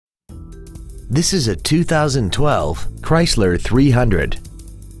This is a 2012 Chrysler 300.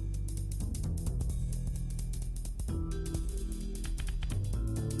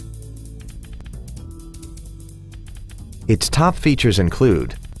 Its top features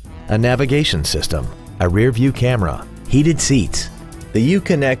include a navigation system, a rear-view camera, heated seats, the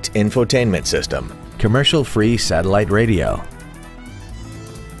Uconnect infotainment system, commercial-free satellite radio,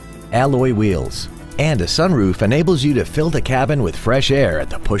 alloy wheels, and a sunroof enables you to fill the cabin with fresh air at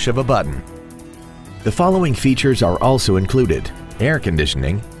the push of a button. The following features are also included: air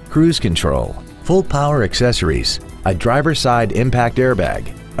conditioning, cruise control, full power accessories, a driver's side impact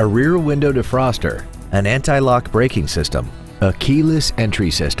airbag, a rear window defroster, an anti-lock braking system, a keyless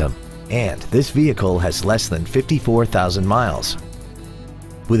entry system, and this vehicle has less than 54,000 miles.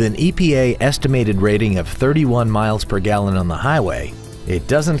 With an EPA estimated rating of 31 miles per gallon on the highway, it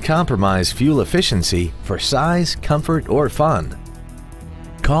doesn't compromise fuel efficiency for size, comfort, or fun.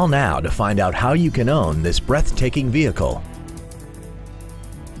 Call now to find out how you can own this breathtaking vehicle.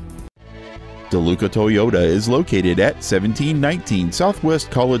 DeLuca Toyota is located at 1719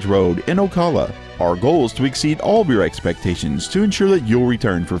 Southwest College Road in Ocala. Our goal is to exceed all of your expectations to ensure that you'll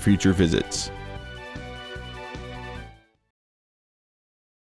return for future visits.